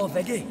what they call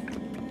Viggy?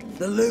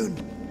 The loon.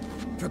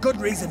 For good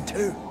reason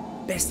too.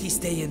 Best he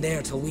stay in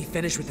there till we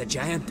finish with the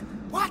giant.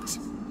 What?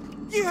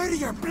 You out of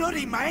your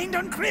bloody mind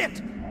on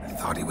Craite? I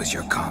thought he was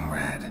your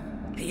comrade.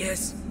 He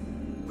is.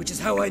 Which is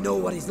how I know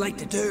what he's like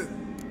to do.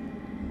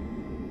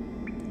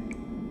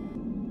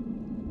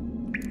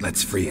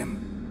 Let's free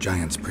him.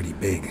 Giant's pretty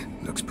big.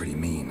 Looks pretty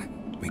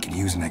mean. We could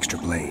use an extra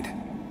blade.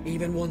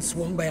 Even one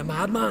swung by a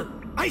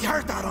madman. I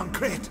heard that on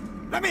Craite.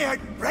 Let me out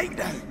right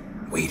now.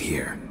 Wait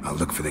here. I'll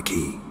look for the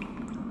key.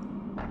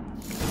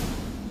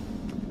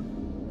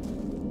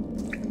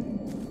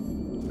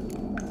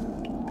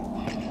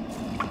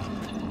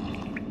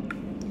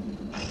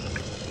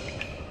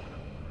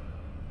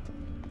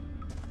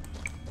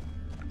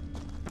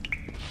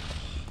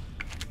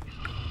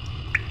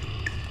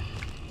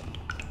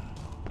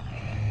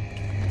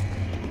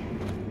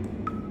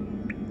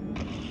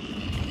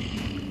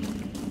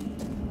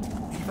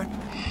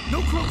 No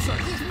closer!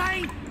 He's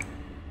mine!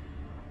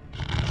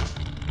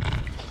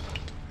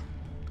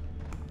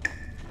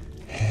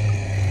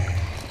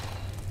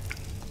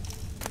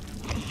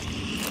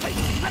 Hey,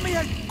 let me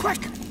out! Quick!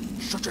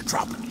 Shut your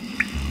trap.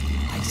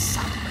 I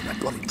sat him in that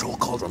bloody troll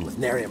cauldron with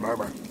nary a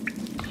murmur.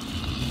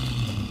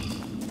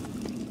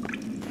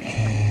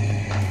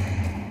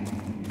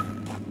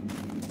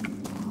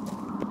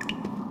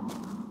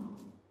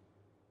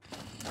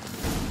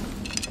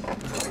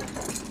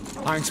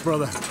 Thanks,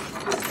 brother.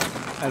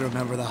 I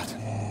remember that.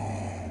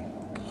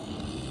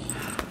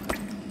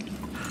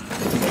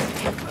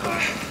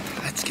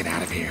 Let's get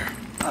out of here.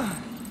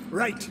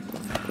 Right.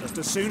 Just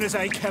as soon as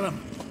I kill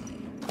him.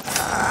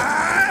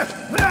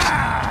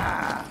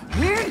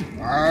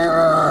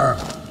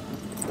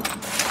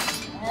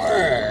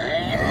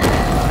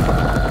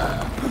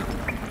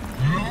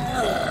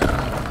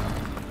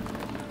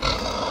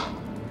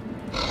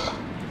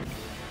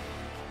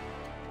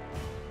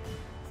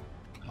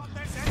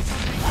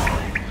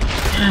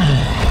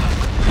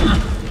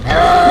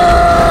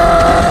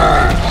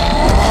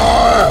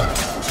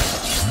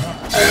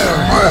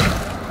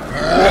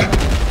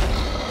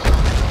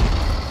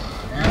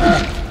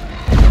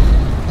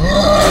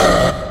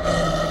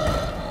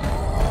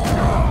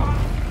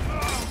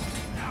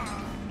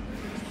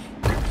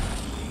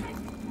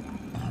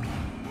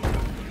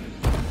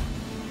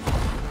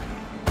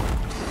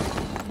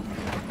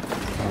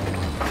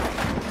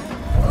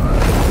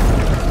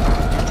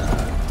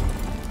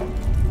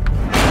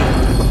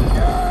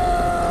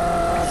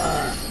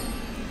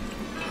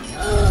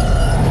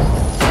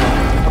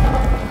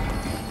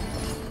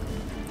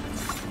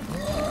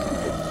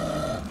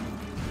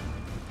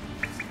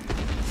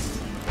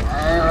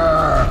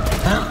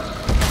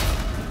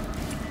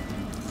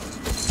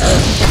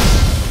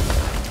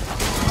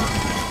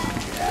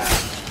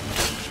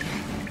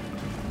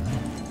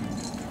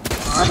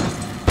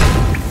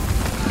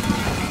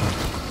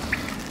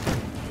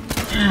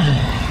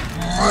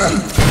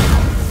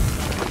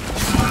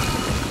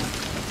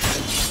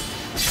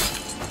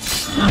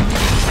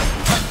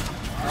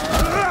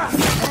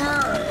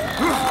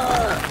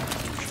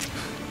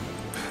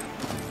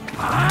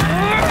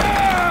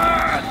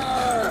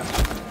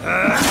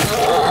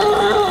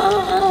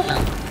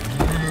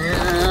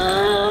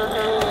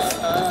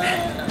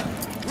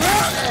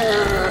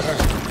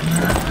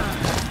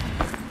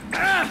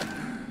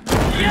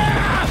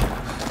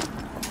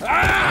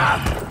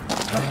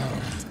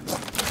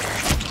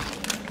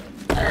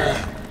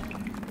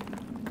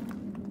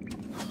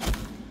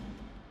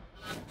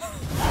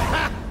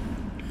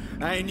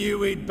 I knew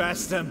we'd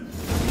best him.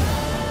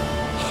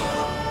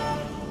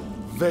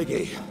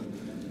 Viggy,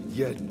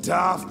 you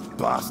daft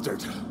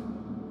bastard.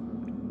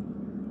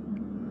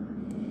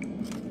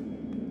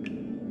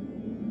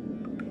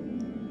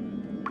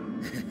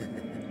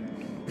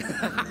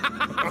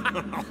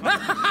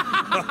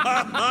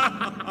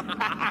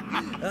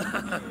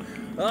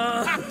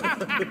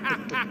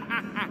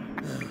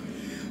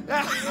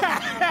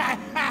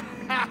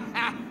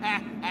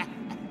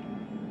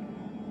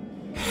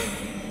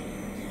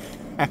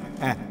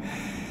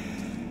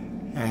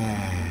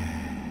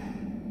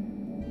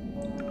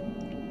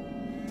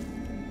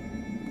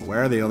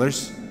 Where are the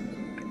others?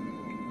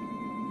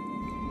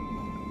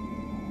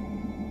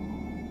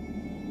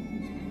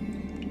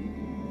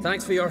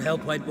 Thanks for your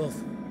help, White Wolf.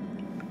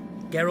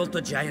 Geralt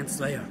the Giant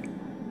Slayer.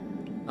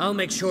 I'll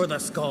make sure the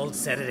Skald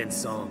said it in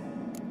song.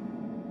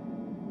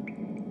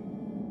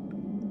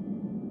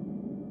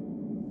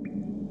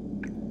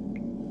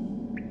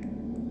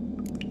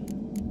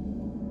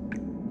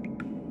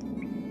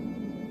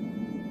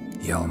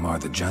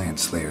 Hjalmar the Giant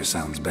Slayer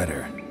sounds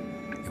better.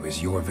 It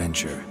was your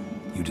venture.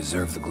 You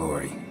deserve the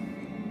glory.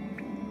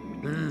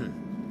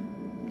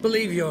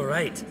 Believe you're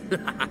right.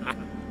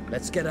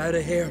 Let's get out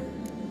of here.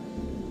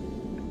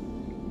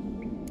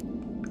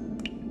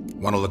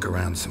 Want to look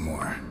around some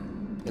more?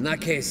 In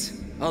that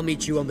case, I'll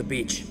meet you on the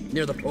beach,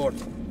 near the port.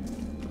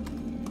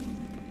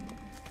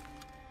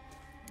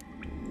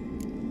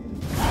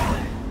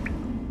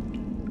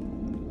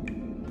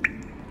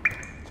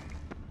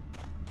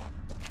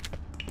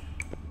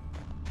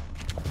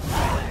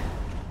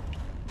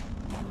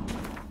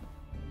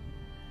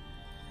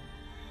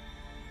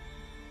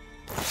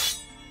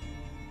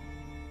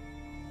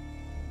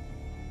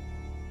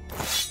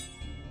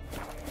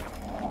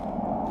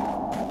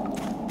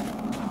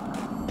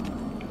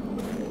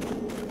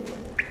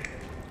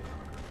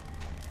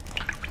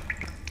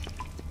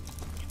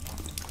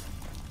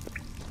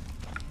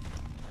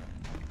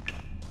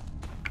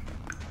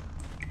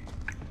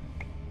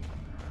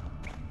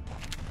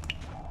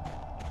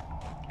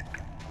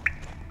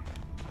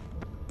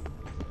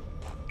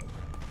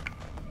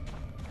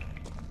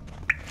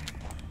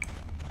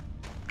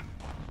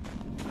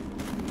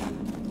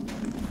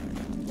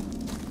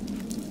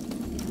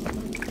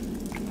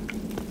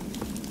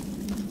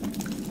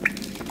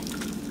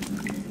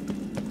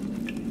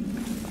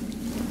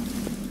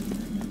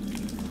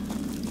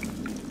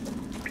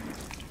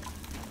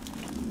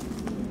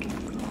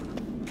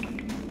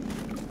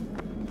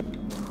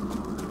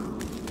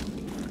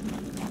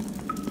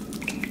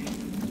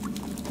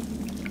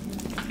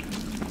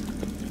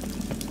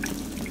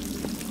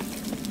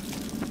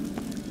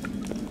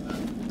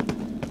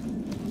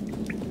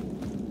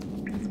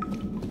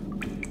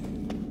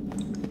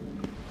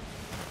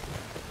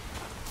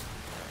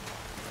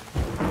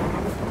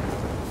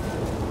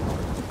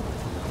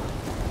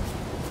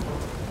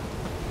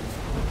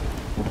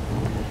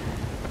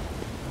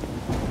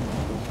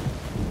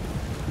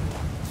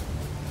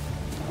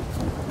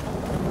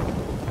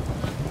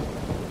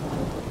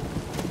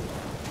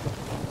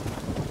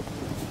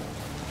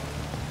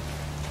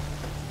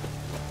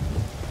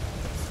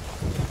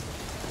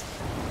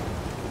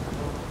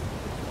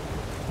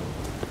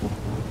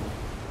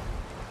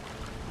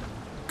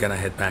 Gonna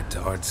head back to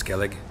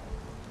Urskar?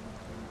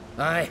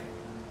 Aye.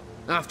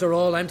 After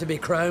all, I'm to be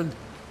crowned.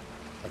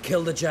 I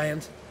killed a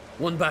giant,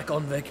 won back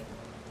Undvik,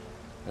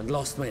 and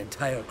lost my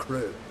entire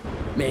crew.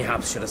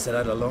 Mayhaps should have set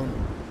out alone.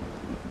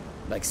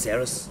 Like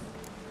Ceres.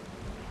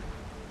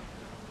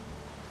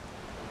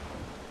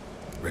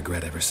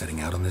 Regret ever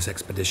setting out on this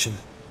expedition?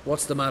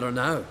 What's the matter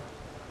now?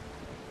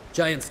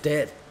 Giant's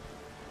dead,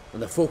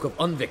 and the folk of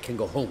Undvik can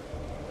go home.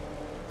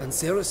 And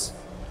Ceres?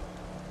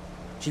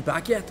 She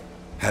back yet?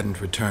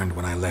 Hadn't returned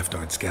when I left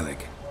Urskar.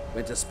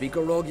 Went to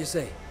Speaker you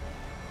say?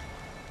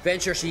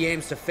 Venture she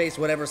aims to face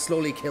whatever's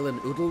slowly killing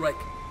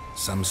Ultrawide.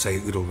 Some say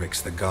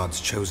Ultrik's the god's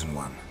chosen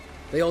one.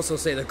 They also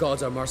say the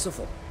gods are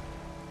merciful.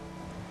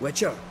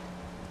 Witcher?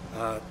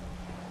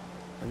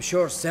 I'm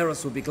sure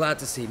Ceres would be glad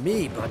to see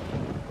me, but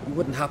you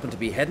wouldn't happen to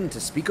be heading to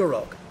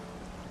Speaker.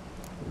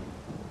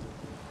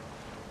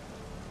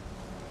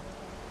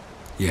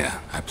 Yeah,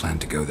 I plan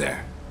to go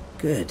there.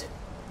 Good.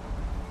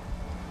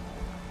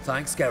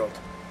 Thanks, Geralt.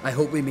 I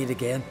hope we meet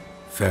again.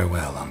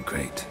 Farewell on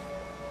Craite.